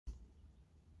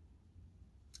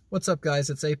What's up, guys?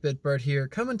 It's 8BitBert here,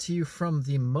 coming to you from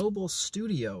the mobile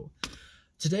studio.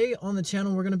 Today on the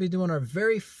channel, we're going to be doing our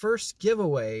very first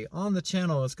giveaway on the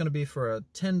channel. It's going to be for a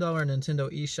 $10 Nintendo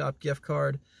eShop gift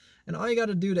card. And all you got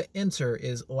to do to enter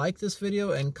is like this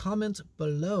video and comment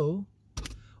below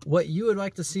what you would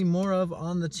like to see more of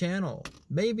on the channel.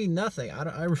 Maybe nothing.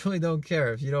 I really don't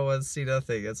care. If you don't want to see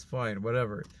nothing, it's fine.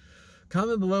 Whatever.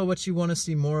 Comment below what you want to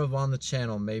see more of on the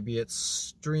channel. Maybe it's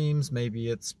streams, maybe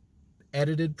it's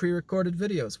edited pre-recorded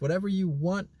videos, whatever you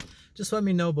want. Just let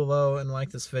me know below and like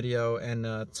this video.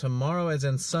 And tomorrow, as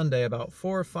in Sunday, about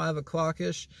 4 or 5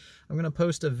 o'clock-ish, I'm going to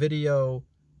post a video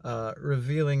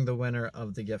revealing the winner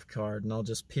of the gift card, and I'll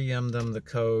just PM them the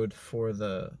code for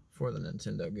the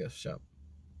Nintendo gift shop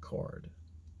card.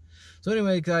 So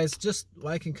anyway, guys, just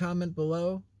like and comment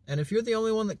below, and if you're the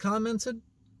only one that commented,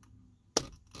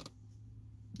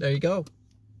 there you go,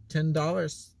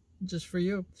 $10 just for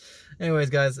you.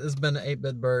 Anyways, guys, it's been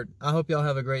 8BitBert. I hope y'all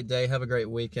have a great day, have a great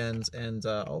weekend, and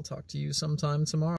I'll talk to you sometime tomorrow.